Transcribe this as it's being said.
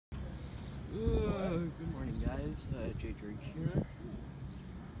guys, J Drake here.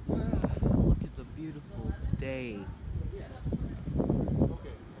 Look at the beautiful day.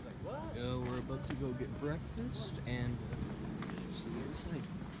 We're about to go get breakfast and see you inside.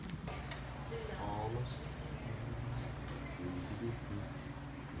 Almost.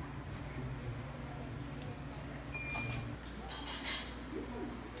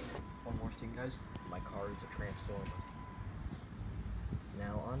 One more thing, guys. My car is a Transformer.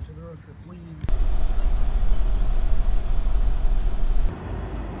 Now on to the road trip. Whee!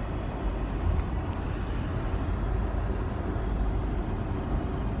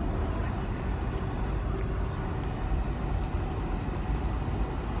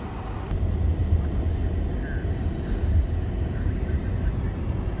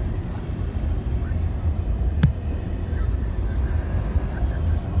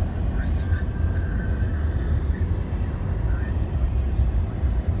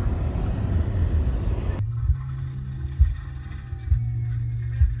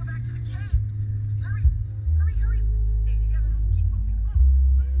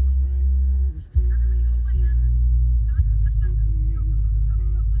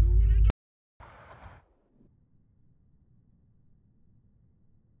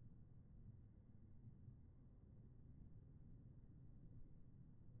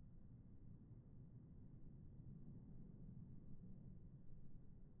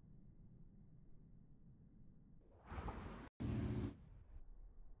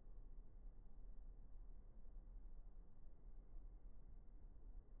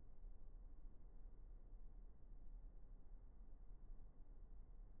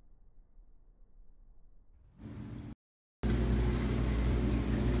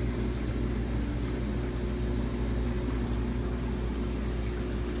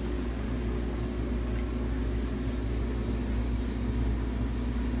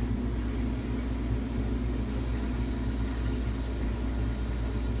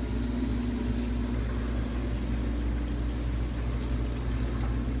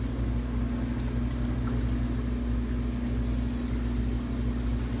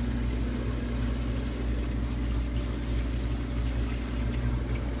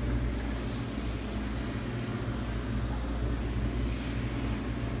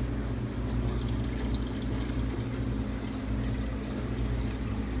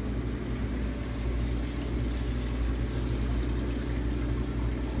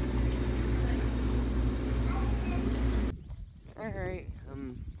 Alright,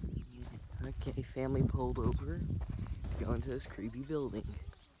 okay, family pulled over, going to this creepy building.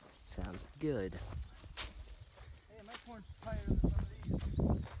 Sounds good. Hey, my corn's higher than some of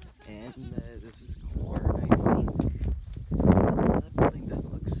these. And this is corn, I think. That building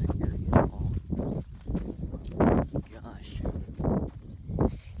doesn't look scary at all. Gosh.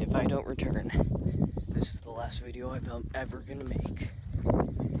 If I don't return, this is the last video I'm ever gonna make.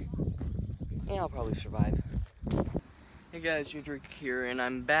 Yeah, I'll probably survive. Hey guys, Judrick here, and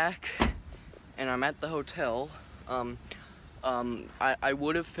I'm back, and I'm at the hotel. I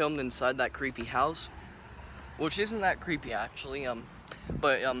would have filmed inside that creepy house, which isn't that creepy actually,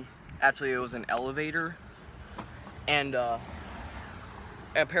 but actually it was an elevator, and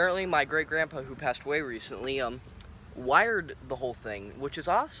apparently my great-grandpa, who passed away recently, wired the whole thing, which is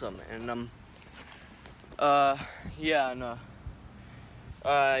awesome, and yeah, and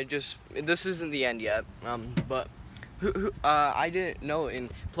this isn't the end yet, but I didn't know,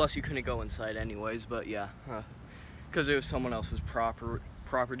 and plus you couldn't go inside anyways, but yeah, because it was someone else's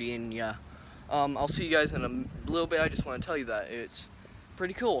property, and yeah, I'll see you guys in a little bit. I just want to tell you that it's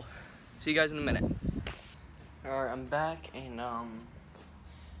pretty cool. See you guys in a minute. Alright, I'm back, and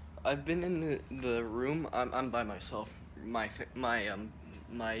I've been in the room. I'm by myself. My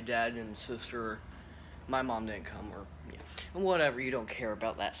dad and sister, my mom didn't come, or yeah, whatever. You don't care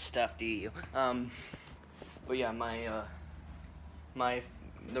about that stuff, do you? But yeah,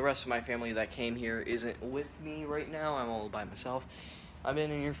 the rest of my family that came here isn't with me right now. I'm all by myself. I've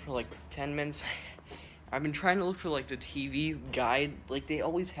been in here for like 10 minutes. I've been trying to look for like the TV guide. Like they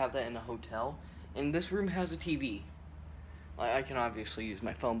always have that in a hotel. And this room has a TV. I can obviously use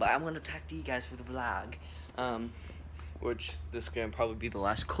my phone, but I'm gonna talk to you guys for the vlog. Which this is gonna probably be the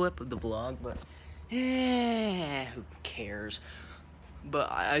last clip of the vlog, but who cares?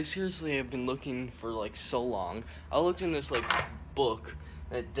 But I seriously have been looking for like so long. I looked in this like book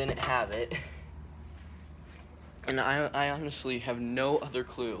that didn't have it, and I honestly have no other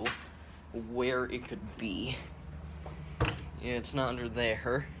clue where it could be. Yeah, it's not under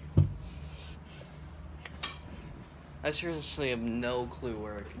there. I seriously have no clue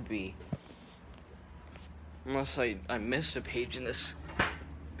where it could be. Unless I missed a page in this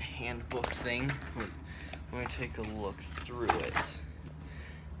handbook thing. I'm gonna take a look through it.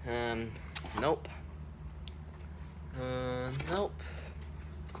 Nope. Nope.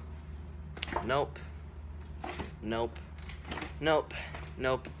 Nope. Nope. Nope.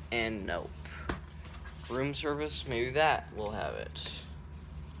 Nope. And nope. Room service, maybe that will have it.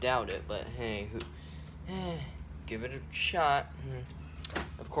 Doubt it, but hey, give it a shot.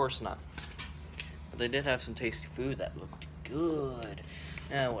 Of course not. But they did have some tasty food that looked good.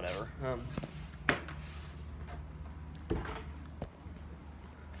 Whatever.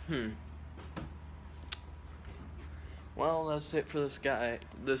 Well, that's it for this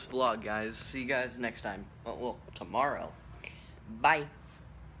vlog, guys. See you guys next time. Well, tomorrow. Bye.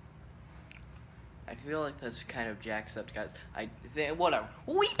 I feel like that's kind of jacked up, guys. Whatever.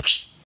 Weeps.